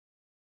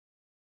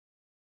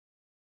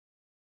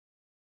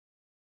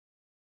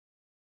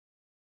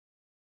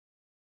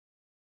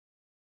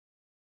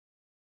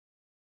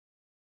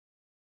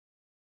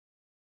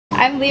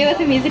I'm Leah with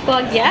the Music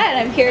Blog Yeah, and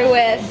I'm here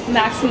with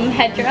Maximum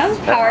Hedrum.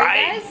 How are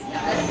you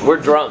guys? We're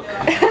drunk.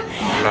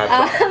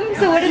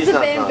 So what has the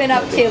band been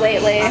up to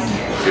lately?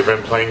 We've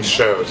been playing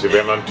shows. We've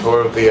been on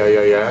tour with the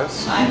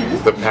AIS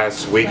the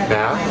past week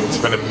now. It's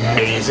been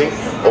amazing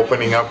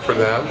opening up for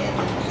them.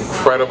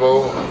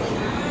 Incredible,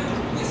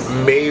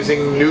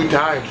 amazing new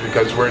times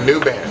because we're a new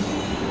band.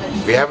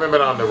 We haven't been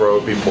on the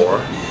road before.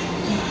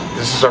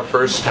 This is our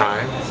first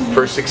time,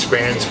 first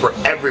experience for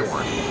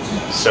everyone.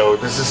 So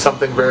this is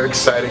something very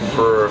exciting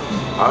for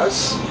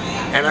us,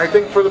 and I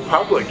think for the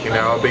public, you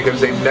know, because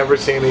they've never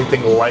seen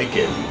anything like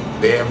it.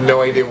 They have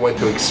no idea what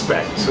to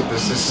expect. So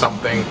this is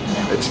something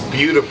that's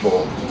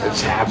beautiful,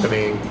 that's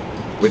happening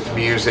with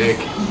music,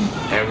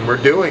 and we're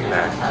doing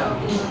that.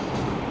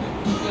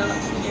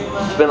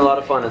 It's been a lot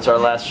of fun. It's our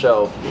last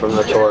show from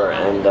the tour,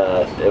 and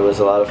it was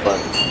a lot of fun.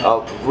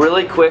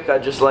 Really quick,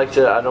 I'd just like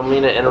to, I don't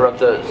mean to interrupt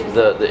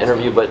the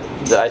interview, but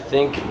I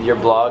think your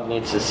blog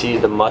needs to see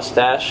the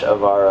mustache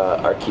of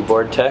our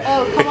keyboard tech.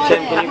 Oh, come on.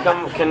 Tim, can you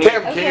come? Tim,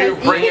 can you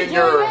bring in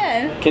your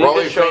Can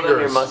you just show them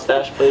your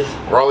mustache, please?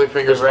 Rolly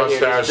Fingers Right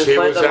mustache. just he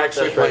plant was the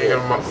actually mustache playing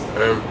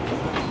right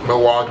a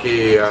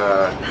Milwaukee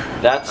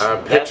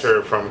pitcher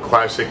that's, from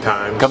classic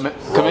times. Come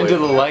into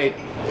the light.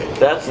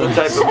 That's the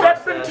type of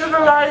Step mustache. into the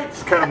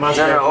lights. Kind of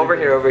mustache. No, over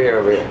here.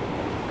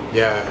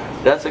 Yeah.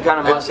 That's the kind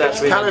of mustache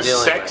It's we've kind been of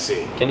dealing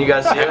sexy. with. Can you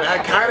guys see And it?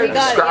 that kind of We got it,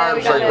 yeah, describes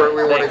we got like it. where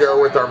we want to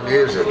go with our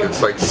music.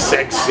 It's like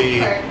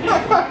sexy,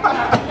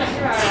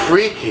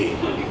 freaky,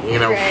 you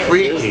know,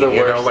 Great. This is freaky, the you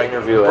know, worst like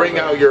interview bring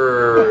ever. out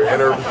your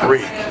inner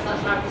freak. You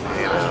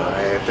know,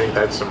 I think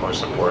that's the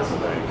most important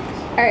thing.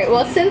 Alright,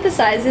 well,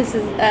 Synthesize, this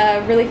is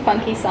a really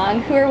funky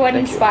song. Who or what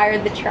Thank you.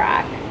 inspired the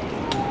track?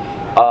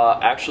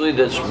 Actually,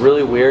 that's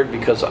really weird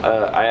because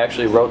I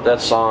actually wrote that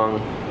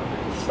song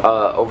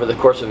over the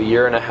course of a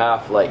year and a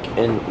half, like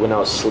when I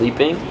was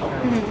sleeping,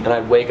 and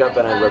I'd wake up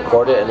and I'd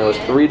record it, and there was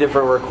 3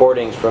 different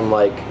recordings from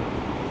like,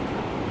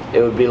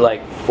 it would be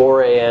like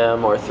 4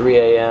 a.m. or 3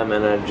 a.m.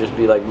 and I'd just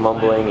be like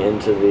mumbling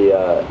into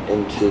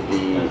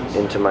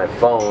my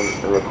phone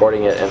and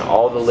recording it, and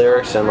all the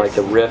lyrics and like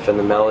the riff and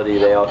the melody,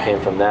 they all came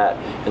from that.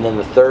 And then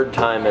the third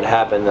time it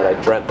happened that I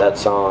dreamt that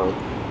song,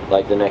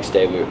 like the next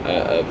day we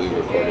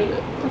recorded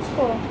it. That's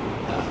cool.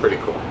 Pretty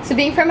cool. So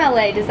being from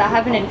LA, does that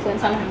have an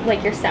influence on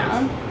like your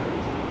sound?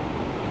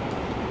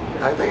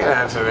 I think it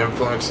has an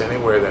influence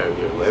anywhere that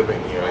you're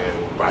living. Your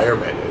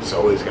environment is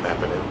always going to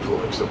have an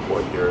influence of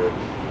what you're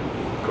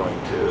going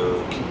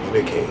to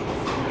communicate.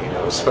 You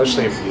know,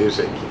 especially in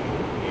music.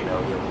 You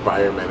know, your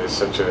environment is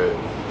such a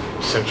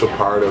essential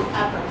part of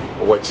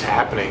what's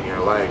happening in your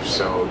life.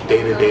 So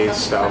day-to-day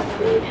stuff,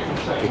 it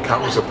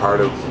becomes a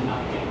part of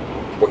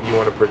what you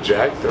want to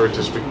project, or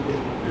just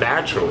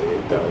naturally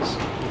it does.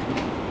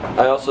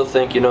 I also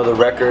think, you know, the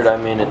record, I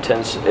mean, I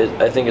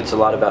think it's a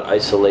lot about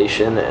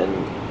isolation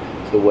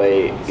and the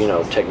way, you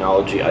know,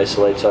 technology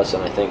isolates us,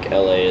 and I think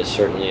LA is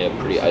certainly a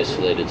pretty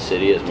isolated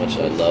city. As much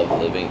as I love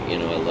living, you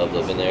know, I love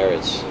living there,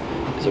 it's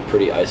a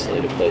pretty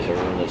isolated place.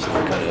 Everyone lives in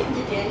kind of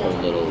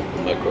own little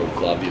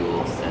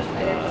microglobule,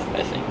 and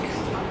I think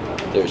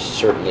there's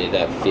certainly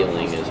that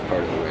feeling as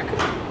part of the record.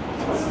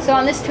 So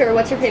on this tour,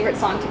 what's your favorite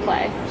song to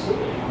play?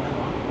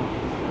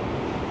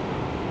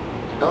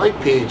 I like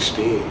PhD.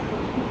 You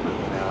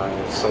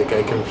know, it's like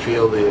I can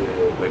feel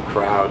the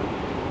crowd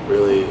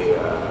really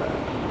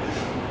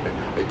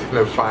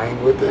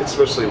identifying with it,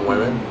 especially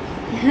women.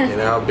 You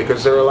know,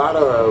 because there are a lot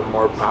of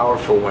more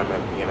powerful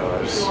women. You know,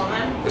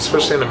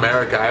 especially in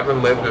America. I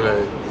haven't lived in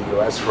the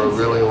U.S. for a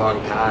really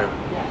long time,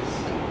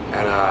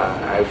 and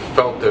I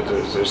felt that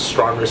there's a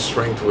stronger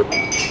strength with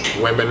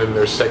women in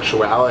their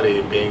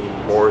sexuality, being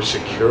more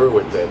secure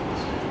with it,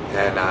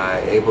 and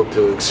able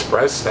to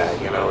express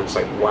that. You know, it's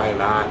like, why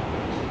not?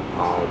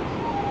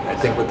 I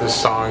think with this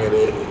song,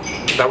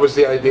 that was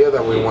the idea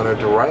that we wanted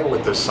to write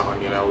with this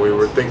song. You know, we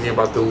were thinking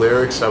about the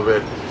lyrics of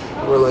it.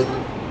 We're like,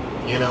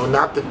 you know,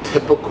 not the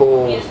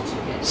typical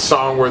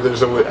song where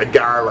there's a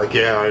guy like,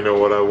 yeah, I know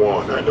what I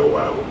want. I know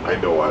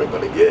what I'm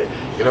gonna get.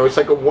 You know, it's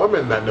like a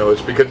woman that knows,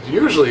 because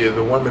usually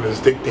the woman is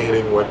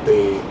dictating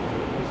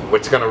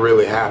what's gonna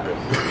really happen.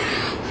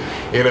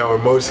 You know,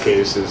 in most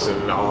cases,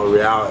 in all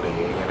reality,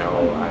 you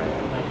know,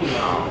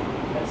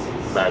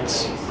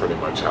 that's pretty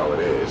much how it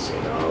is,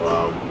 you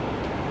know.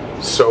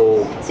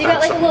 So you got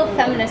like a little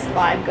feminist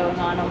vibe going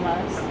on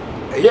almost.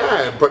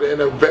 Yeah, but in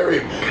a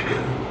very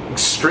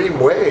extreme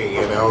way,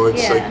 you know.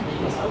 It's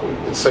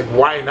like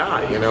why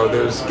not? You know,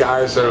 there's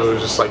guys that are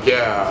just like,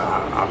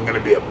 yeah, I'm gonna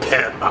be a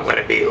pimp. I'm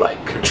gonna be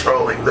like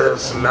controlling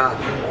this and that.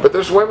 But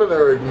there's women that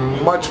are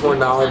much more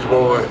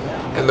knowledgeable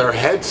in their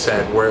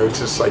headset, where it's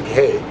just like,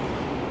 hey,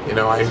 you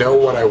know, I know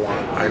what I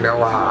want. I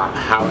know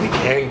how I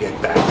can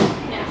get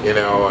that. You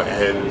know,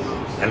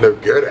 and they're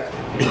good at it.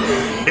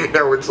 You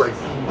know, it's like,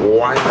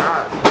 why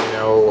not? You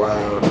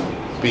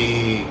know,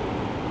 be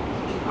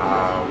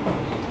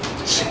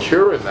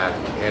secure in that.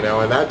 You know,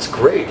 and that's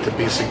great to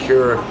be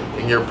secure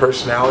in your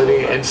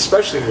personality, and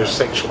especially in your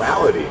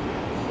sexuality.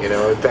 You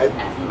know,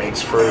 that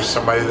makes for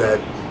somebody that,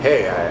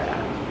 hey,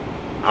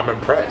 I'm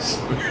impressed.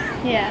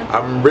 Yeah.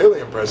 I'm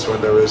really impressed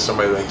when there is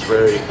somebody that's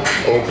very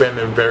open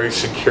and very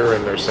secure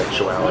in their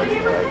sexuality.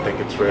 I think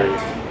it's very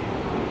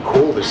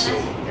cool to see.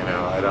 You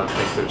know, I don't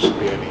think there should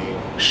be any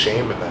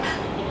shame in that.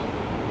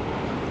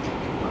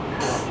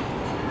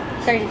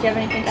 Sorry, did you have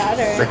anything to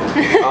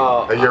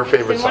add, or? Your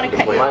favorite song to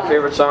play? My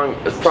favorite song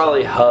is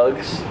probably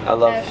Hugs. I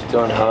love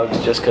doing Hugs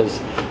just because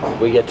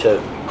we get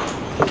to.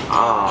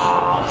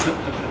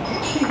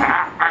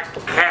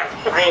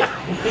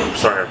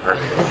 Sorry, I'm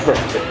hurting.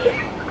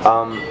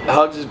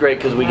 Hugs is great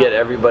because we get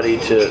everybody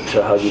to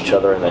hug each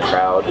other in the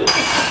crowd,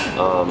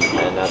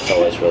 and that's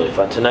always really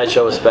fun. Tonight's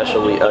show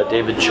especially,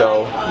 David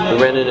Cho.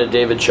 We ran into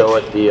David Cho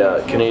at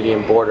the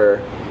Canadian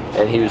border,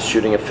 and he was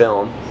shooting a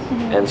film,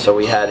 and so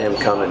we had him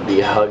come and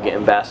be Hug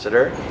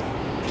Ambassador,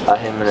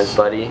 him and his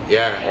buddy.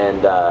 Yeah.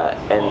 And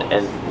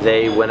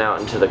they went out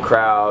into the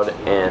crowd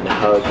and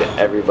hugged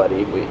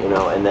everybody,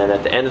 and then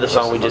at the end of the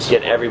song we just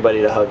get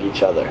everybody to hug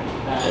each other,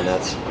 and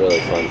that's really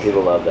fun.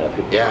 People love that.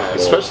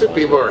 Especially if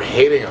people are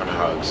hating on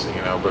hugs,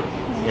 but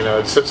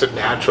it's such a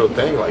natural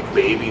thing. Like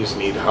babies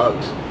need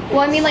hugs. Well,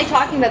 I mean, like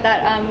talking about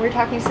that, we were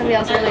talking to somebody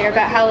else earlier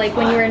about how like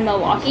when you were in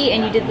Milwaukee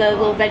and you did the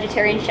little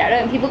vegetarian shout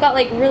out and people got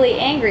like really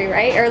angry,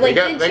 right? Or like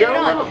didn't cheer it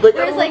on.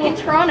 Whereas like in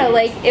Toronto,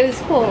 like it was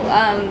cool.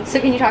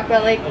 So can you talk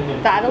about like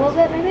that a little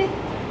bit, maybe?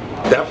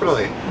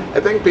 Definitely. I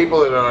think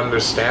people that don't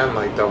understand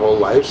like the whole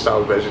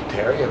lifestyle of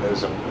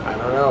vegetarianism, I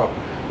don't know.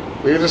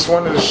 We just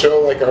wanted to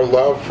show like our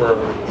love for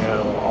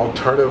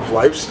alternative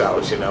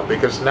lifestyles,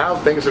 because now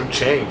things have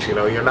changed.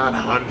 You're not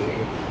hunting.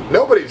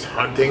 Nobody's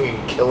hunting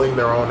and killing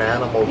their own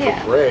animal for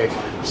prey,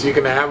 so you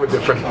can have a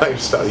different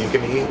lifestyle. You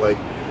can eat like,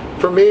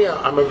 for me,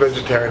 I'm a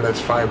vegetarian.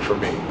 That's fine for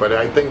me. But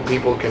I think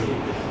people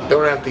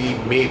don't have to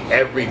eat meat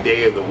every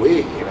day of the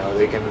week.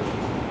 They can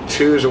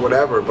choose or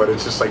whatever. But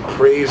it's just like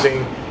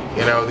praising,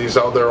 these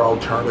other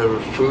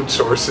alternative food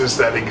sources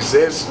that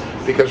exist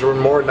because we're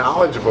more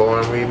knowledgeable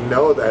and we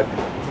know that.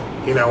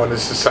 In the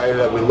society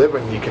that we live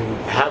in, you can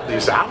have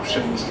these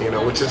options,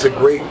 which is a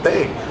great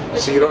thing.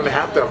 So you don't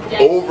have to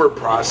have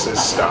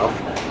over-processed stuff,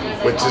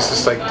 which is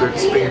just like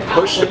it's being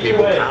pushed to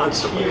people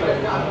constantly.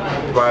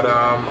 But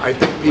I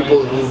think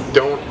people who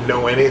don't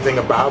know anything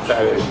about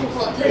that,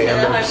 they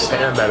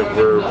understand that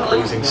we're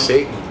praising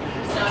Satan,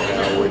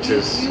 which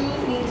is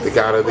the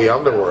god of the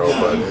underworld,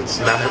 but it's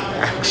not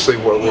actually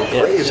what we're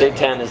praising.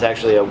 Seitan is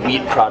actually a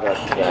wheat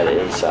product that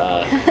is.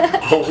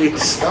 Wheat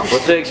stuff.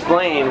 Well, to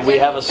explain, we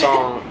have a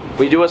song.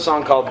 We do a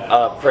song called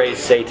Praise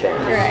Seitan.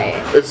 Right.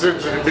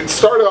 It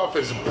started off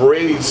as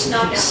Praise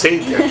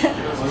Seitan,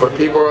 but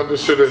people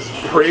understood it as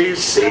Praise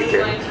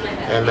Seitan.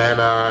 And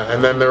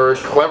then there were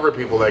clever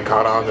people that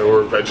caught on that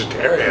were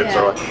vegetarians.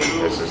 So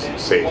this is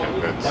Seitan.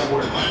 That's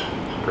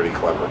pretty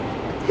clever.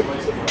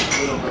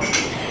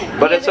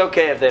 But it's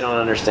okay if they don't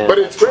understand. But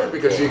it's great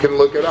because you can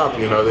look it up.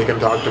 They can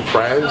talk to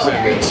friends,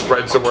 and it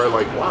spreads the word.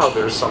 Like, wow,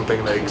 there's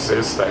something that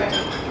exists that,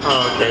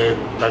 okay,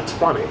 that's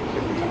funny.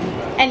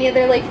 Any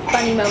other like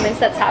funny moments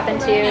that's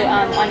happened to you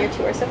on your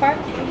tour so far?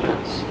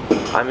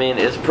 I mean,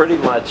 it's pretty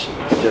much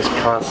just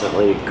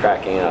constantly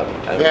cracking up.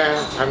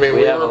 We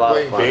were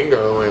playing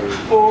bingo in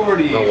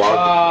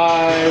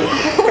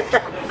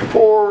 45.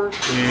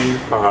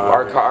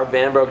 45. Our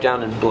band broke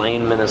down in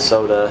Blaine,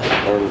 Minnesota,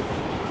 and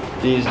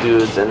these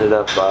dudes ended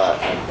up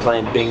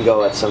playing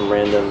bingo at some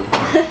random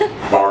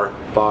bar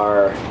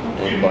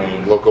in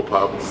Blaine. Local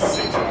pub.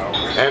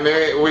 And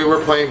we were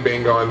playing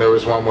bingo, and there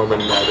was one woman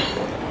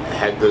that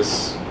had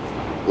this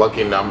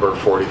lucky number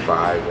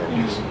 45,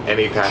 and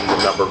anytime the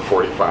number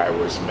 45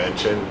 was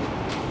mentioned,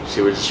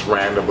 she would just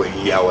randomly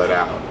yell it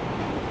out,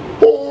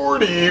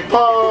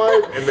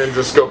 45, and then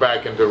just go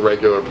back into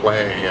regular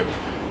playing. And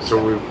so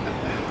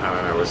I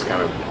don't know, it was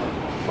kind of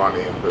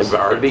funny and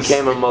bizarre. It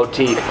became a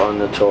motif on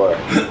the tour.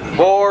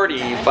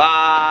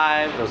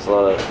 45. There's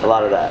a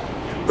lot of that.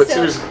 But so,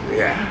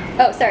 seriously,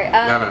 Oh, sorry.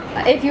 No.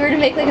 If you were to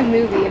make like a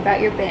movie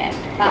about your band,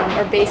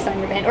 or based on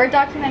your band, or a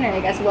documentary,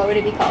 I guess, what would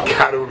it be called?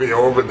 God, it would be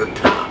Over the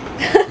Top.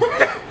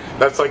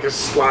 That's like a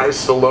Sly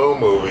Stallone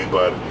movie,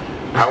 but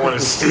I want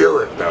to steal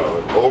it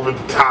though. Over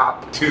the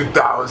Top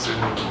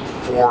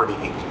 2040.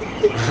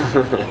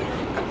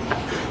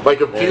 Like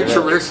a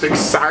futuristic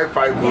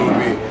sci-fi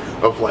movie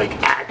of like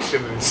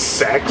action and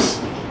sex.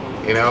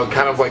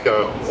 Kind of like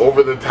a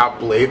over-the-top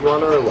Blade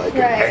Runner, like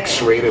an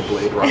X-rated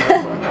Blade Runner.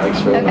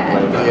 X-rated Blade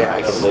Runner. Yeah,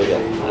 I can believe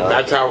it.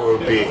 That's how it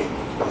would be.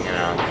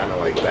 Kind of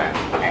like that.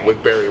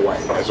 With Barry White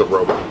as a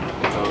robot.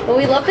 Well,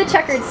 we love the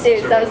checkered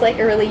suits. That was like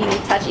a really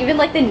unique touch. Even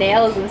like the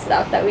nails and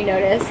stuff that we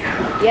noticed.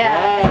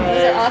 Yeah,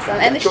 these are awesome.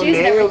 And the shoes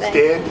and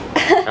everything.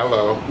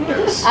 Hello.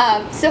 Yes.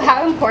 So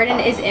how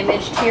important is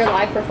image to your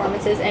live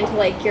performances and to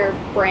like your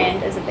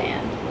brand as a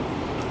band?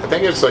 I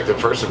think it's like the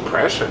first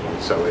impression,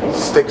 so it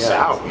sticks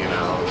out,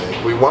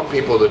 Like, we want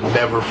people to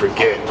never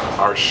forget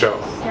our show.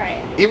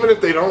 Right. Even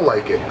if they don't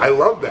like it. I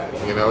love that,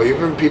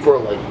 Even people are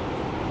like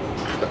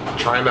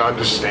trying to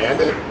understand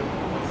it,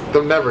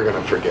 they're never going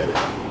to forget it.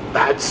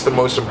 That's the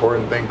most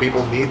important thing.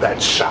 People need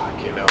that shock,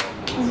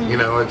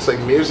 Mm-hmm. It's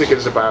like music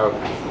is about...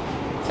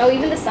 Oh,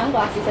 even the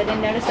sunglasses. I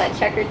didn't notice that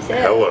checkered too.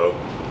 Hello.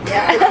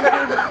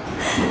 Yeah.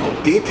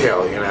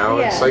 detail, you know.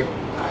 Yeah. It's like,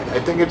 I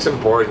think it's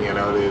important, you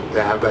know,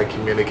 to have that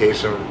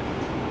communication,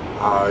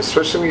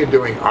 especially when you're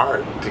doing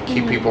art, to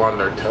keep people on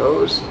their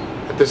toes.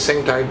 At the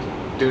same time,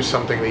 do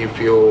something that you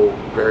feel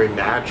very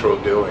natural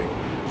doing.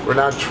 We're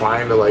not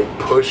trying to like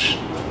push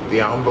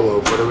the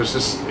envelope, but it was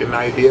just an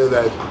idea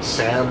that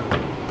Sam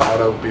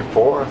thought of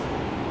before,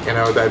 you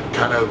know, that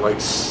kind of like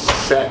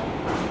set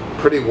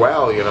pretty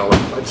well, you know,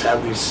 like let's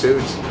have these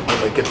suits,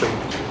 like get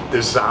them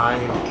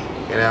designed,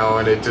 you know,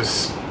 and it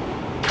just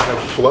kind of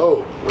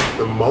flowed with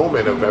the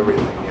moment of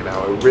everything, you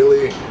know. It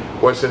really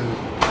wasn't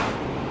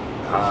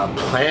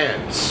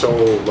planned so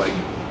like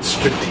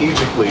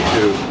strategically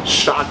to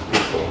shock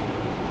people,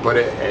 but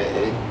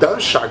it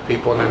does shock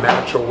people in a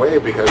natural way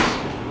because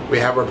we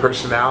have our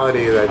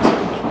personality that's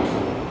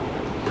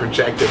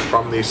projected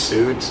from these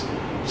suits.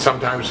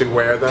 Sometimes we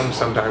wear them,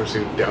 sometimes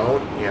we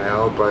don't, you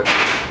know, but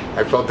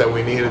I felt that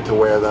we needed to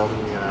wear them,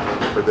 you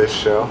know, for this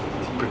show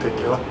in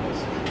particular.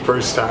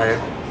 First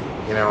time,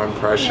 you know,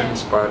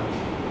 impressions, but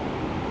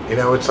you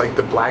know, it's like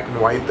the black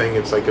and white thing.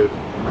 It's like a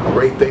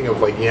great thing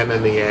of like yin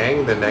and the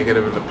yang, the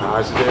negative and the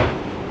positive.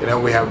 You know,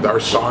 we have our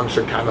songs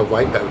are kind of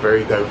like that,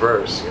 very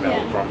diverse. You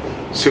know, from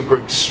super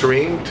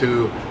extreme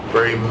to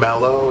very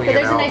mellow. But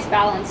there's a nice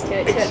balance to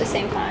it too at the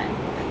same time.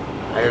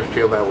 I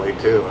feel that way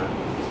too.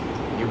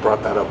 And you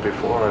brought that up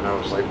before, and I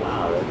was like,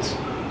 wow, that's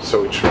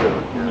so true.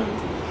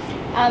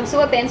 Yeah. So,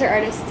 what bands or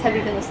artists have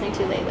you been listening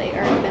to lately,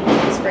 or have been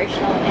like,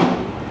 inspirational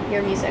in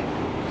your music?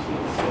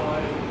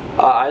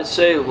 I'd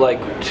say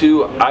like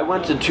two. I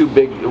went to two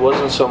big. It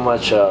wasn't so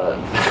much. Sorry,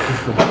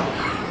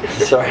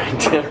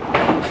 Tim.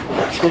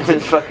 Tim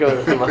is fucking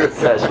with the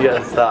mustache. You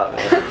gotta stop,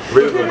 man.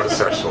 Really the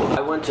mustache.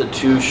 I went to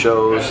two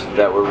shows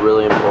that were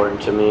really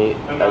important to me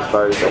as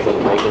far as I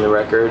think making the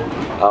record.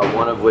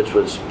 One of which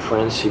was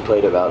Prince. He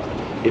played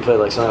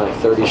like something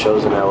like 30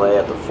 shows in LA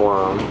at the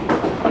Forum,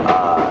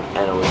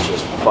 and it was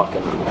just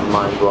fucking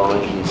mind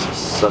blowing. He's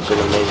such an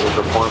amazing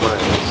performer.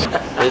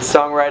 And his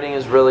songwriting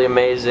is really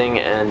amazing,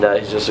 and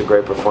he's just a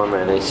great performer,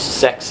 and he's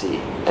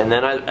sexy. And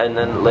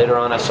then later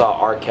on, I saw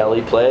R.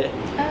 Kelly play,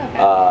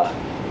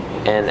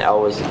 and I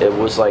was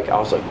like,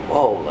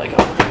 whoa, like I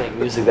want to make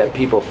music that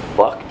people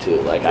fuck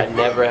to. Like I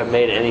never have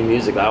made any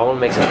music. I want to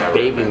make some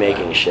baby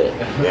making shit,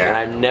 and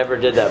I never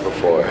did that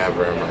before.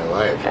 Never in my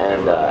life.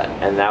 And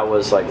that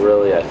was like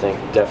really, I think,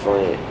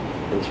 definitely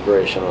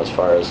inspirational as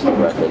far as the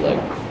record,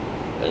 like,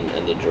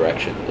 and the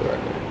direction of the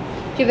record.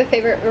 Do you have a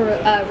favorite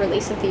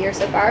release of the year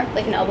so far?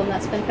 Like an album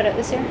that's been put out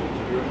this year?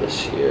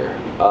 This year,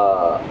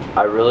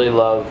 I really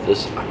love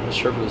this. I'm not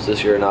sure if it was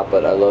this year or not,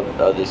 but I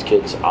love these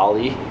kids,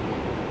 Oliver.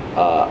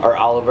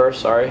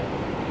 Sorry,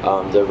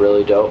 they're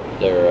really dope.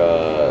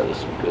 They're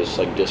this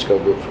like disco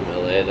group from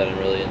LA that I'm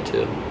really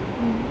into.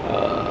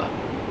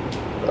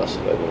 What else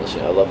have I been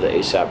listening to? I love the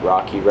A$AP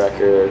Rocky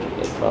record.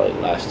 That's probably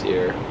last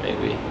year,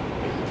 maybe.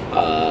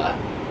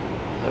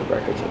 What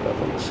records have I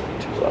been listening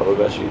to? What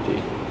about you,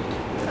 D?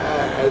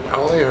 I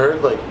only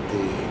heard like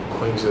the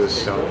Queens of the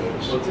Stone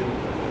Age. I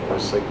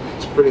was like,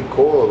 it's pretty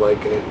cool.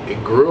 Like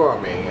it grew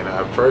on me. You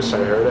know, at first I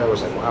heard it, I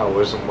was like, wow, it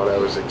wasn't what I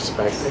was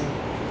expecting,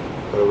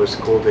 but it was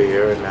cool to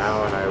hear it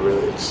now, and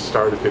it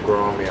started to grow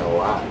on me a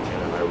lot. You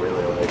know, I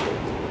really like it.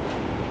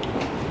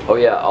 Oh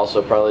yeah,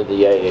 also probably the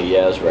Yeah Yeah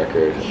Yeahs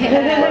record.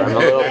 Yeah. I'm a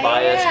little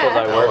biased because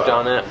I worked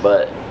on it,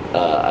 but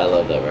I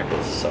love that record.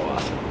 It's so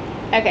awesome.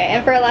 Okay,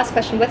 and for our last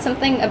question, what's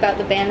something about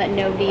the band that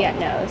nobody yet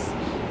knows?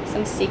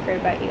 Some secret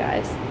about you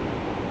guys?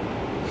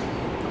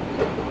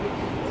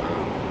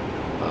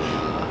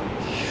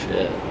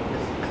 Shit.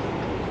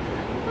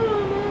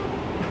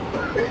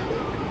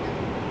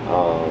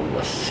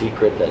 A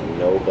secret that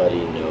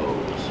nobody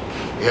knows.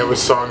 You have a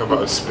song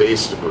about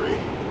space debris.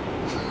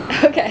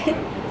 Okay.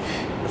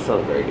 That's not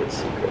a very good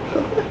secret,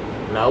 though.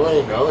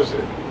 Nobody knows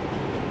it.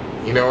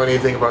 You know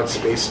anything about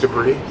space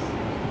debris?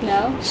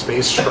 No.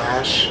 Space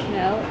trash?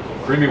 No.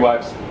 Creamy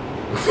wipes.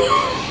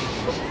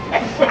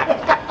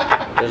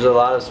 There's a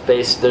lot of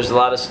space. There's a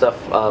lot of stuff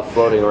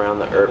floating around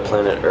the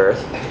planet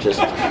Earth,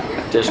 just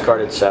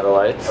discarded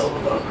satellites.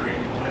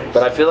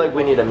 But I feel like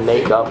we need to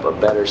make up a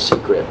better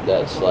secret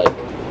that's like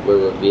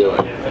we're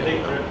revealing.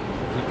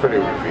 It's pretty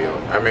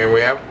revealing. I mean,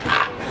 we have.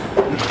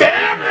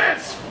 Damn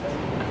it!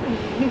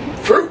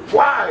 Fruit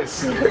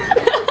flies.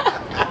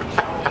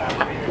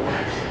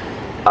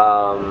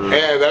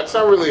 Yeah, that's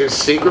not really a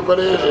secret, but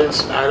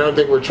it's. I don't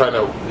think we're trying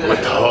to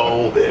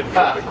withhold it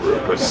from the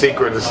group. A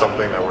secret is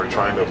something that we're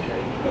trying to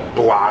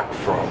block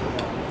from.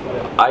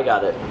 I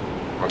got it.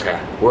 Okay.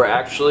 We're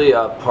actually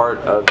part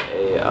of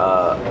a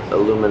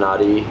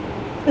Illuminati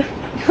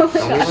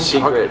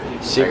secret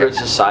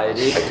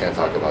society. I can't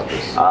talk about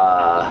this.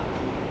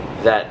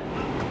 That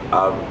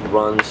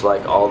runs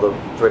like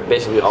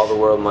basically all the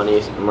world money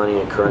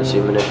and currency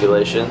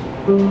manipulation,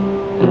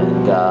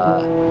 and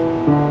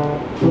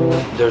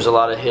there's a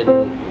lot of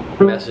hidden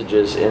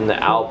messages in the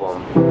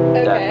album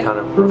that kind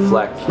of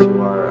reflect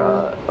to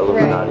our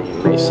Illuminati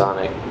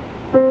Masonic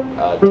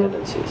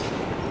tendencies.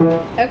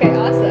 Okay,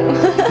 awesome.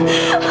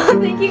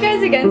 Thank you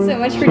guys again so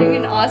much for doing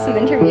an awesome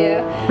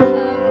interview.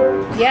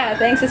 Yeah,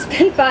 thanks. It's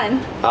been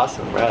fun.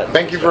 Awesome, Brad.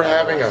 Thank you for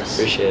having us.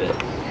 Appreciate it.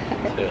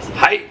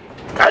 Hi.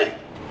 Hi.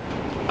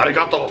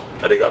 Arigato.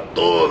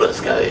 Arigato. This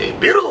guy.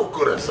 Biru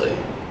kurasai.